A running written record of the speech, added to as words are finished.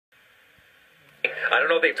I don't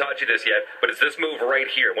know if they've taught you this yet, but it's this move right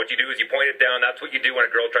here. What you do is you point it down. That's what you do when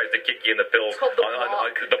a girl tries to kick you in the pills. It's called the on the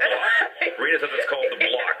block. Rita says it's called the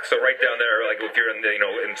block. So right down there, like if you're in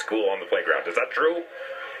in school on the playground. Is that true?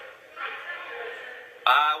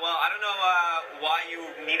 Well, I don't know why you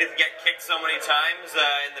needed to get kicked so many times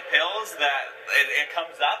in the pills that it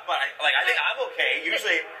comes up, but I think I'm okay.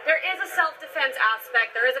 Usually, there is a self-defense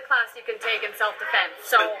aspect. There is a class you can take in self-defense.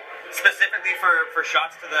 So specifically for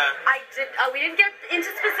shots to the. We didn't get into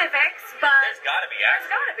specifics, but there's got to be. Actually.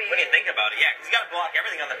 There's got to be. When you think about it, yeah, because you got to block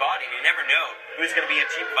everything on the body, and you never know who's going to be a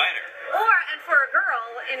cheap fighter. And for a girl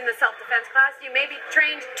in the self-defense class, you may be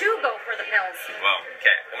trained to go for the pills. Well,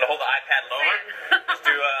 okay. I'm going to hold the iPad lower. Just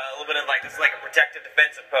do a little bit of this is like a protective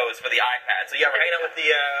defensive pose for the iPad. So yeah, we're hanging out with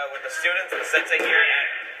the students and the sensei here.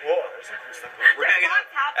 Whoa, there's some stuff going on.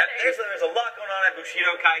 There's a lot going on at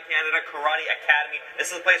Bushido-Kai Canada Karate Academy.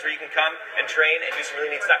 This is a place where you can come and train and do some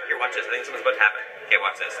really neat stuff. Here, watch this. I think something's about to happen. Okay,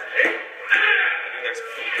 watch this.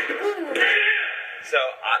 So,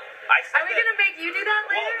 are we going to make you do that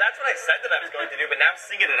later? Well, that's what I said that I was going to do, but now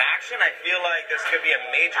seeing it in action, I feel like this could be a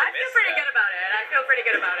major I feel pretty good about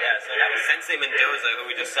it. Yeah, so that was Sensei Mendoza, who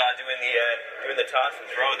we just saw doing the toss and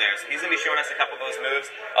throw there. So he's going to be showing us a couple of those moves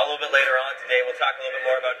a little bit later on today. We'll talk a little bit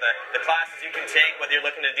more about the classes you can take, whether you're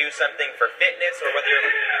looking to do something for fitness or whether you're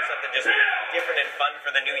looking to do something just different and fun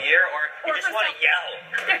for the new year, or you just want to yell.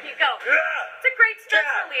 There you go. It's a great stress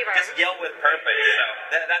reliever. Just yell with purpose. So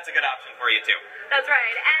that's a good option for you, too. That's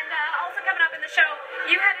right. And also coming up in the show,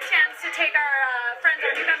 you had a chance to take our friends,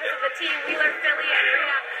 our new members of the team, Wheeler, Philly, and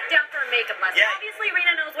Rena, down for a makeup lesson. Yeah. Obviously,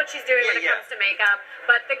 Rena knows what she's doing when it comes to makeup,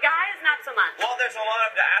 but the guys, not so much. Well, there's a lot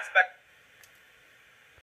of the aspect